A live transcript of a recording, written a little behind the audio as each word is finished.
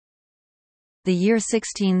The year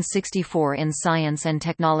 1664 in science and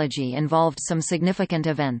technology involved some significant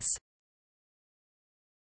events.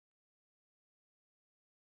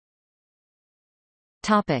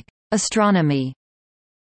 Astronomy.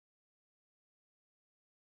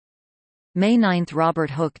 May 9 –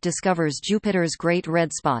 Robert Hooke discovers Jupiter's Great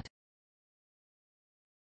Red Spot.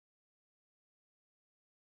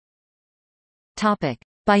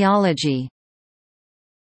 Biology.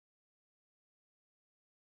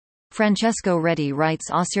 Francesco Redi writes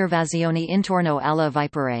Osservazioni intorno alla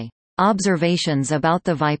vipere, observations about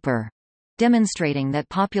the viper, demonstrating that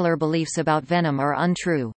popular beliefs about venom are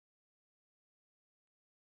untrue.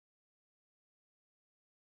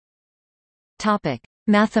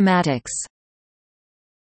 Mathematics.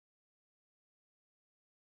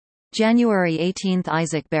 January 18 –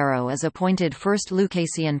 Isaac Barrow is appointed first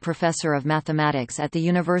Lucasian Professor of Mathematics at the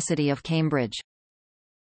University of Cambridge.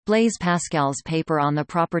 Blaise Pascal's paper on the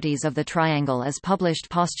properties of the triangle is published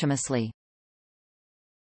posthumously.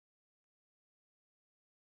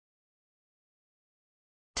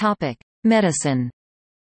 Medicine.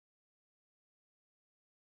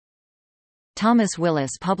 Thomas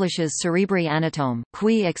Willis publishes Cerebri Anatome,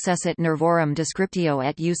 qui accessit nervorum descriptio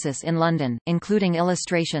et usus in London, including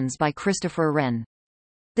illustrations by Christopher Wren.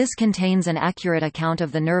 This contains an accurate account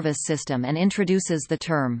of the nervous system and introduces the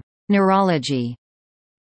term, neurology.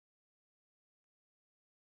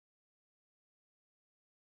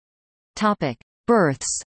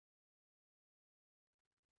 Births.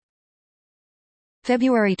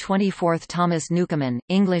 February 24 – Thomas Newcomen,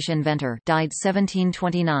 English inventor, died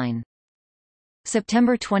 1729.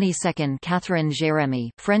 September 22 – Catherine Jérémie,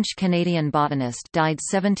 French-Canadian botanist, died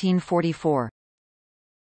 1744.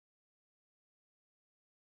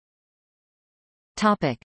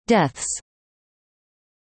 Deaths.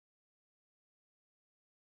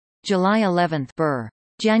 July 11 – Burr.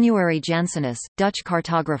 January Jansenus, Dutch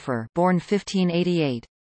cartographer, born 1588.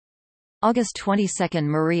 August 22 –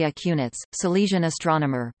 Maria Cunitz, Silesian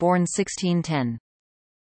astronomer, born 1610.